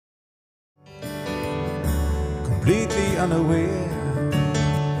unaware.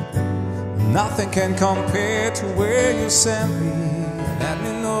 Nothing can compare to where you sent me. Let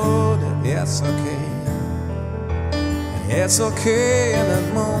me know that it's okay. It's okay in the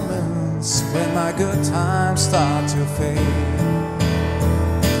moments when my good times start to fade.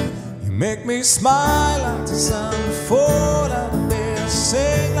 You make me smile like the sun before that bear,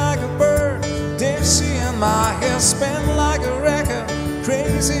 sing like a bird, dizzy in my hair, spin like a record,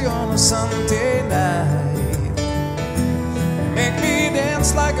 crazy on a Sunday night. Make me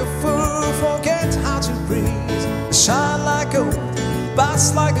dance like a fool, forget how to breathe, shine like gold,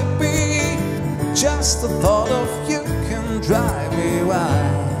 buzz like a bee. Just the thought of you can drive me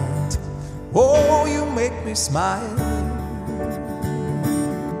wild. Oh, you make me smile.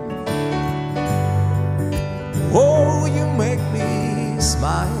 Oh, you make me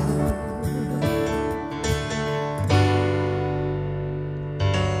smile.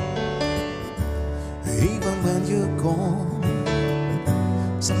 Even when you're gone,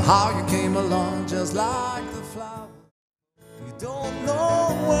 somehow you came along just like the flower. You don't know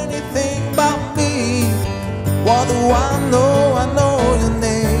anything about me. What do I know? I know your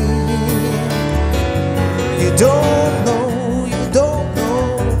name. You don't know, you don't know,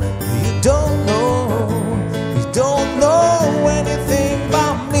 you don't know, you don't know anything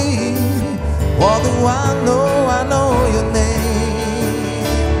about me. What do I know? I know your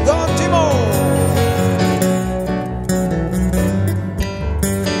name. Go Timo!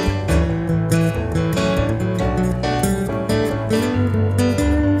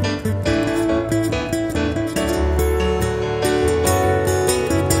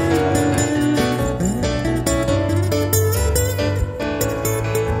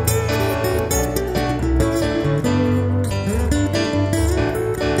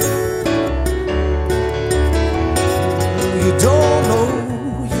 You don't know,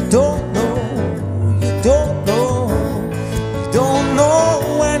 you don't know, you don't know, you don't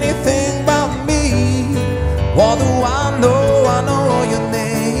know anything about me. What do I know? I know your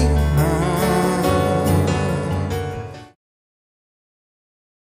name.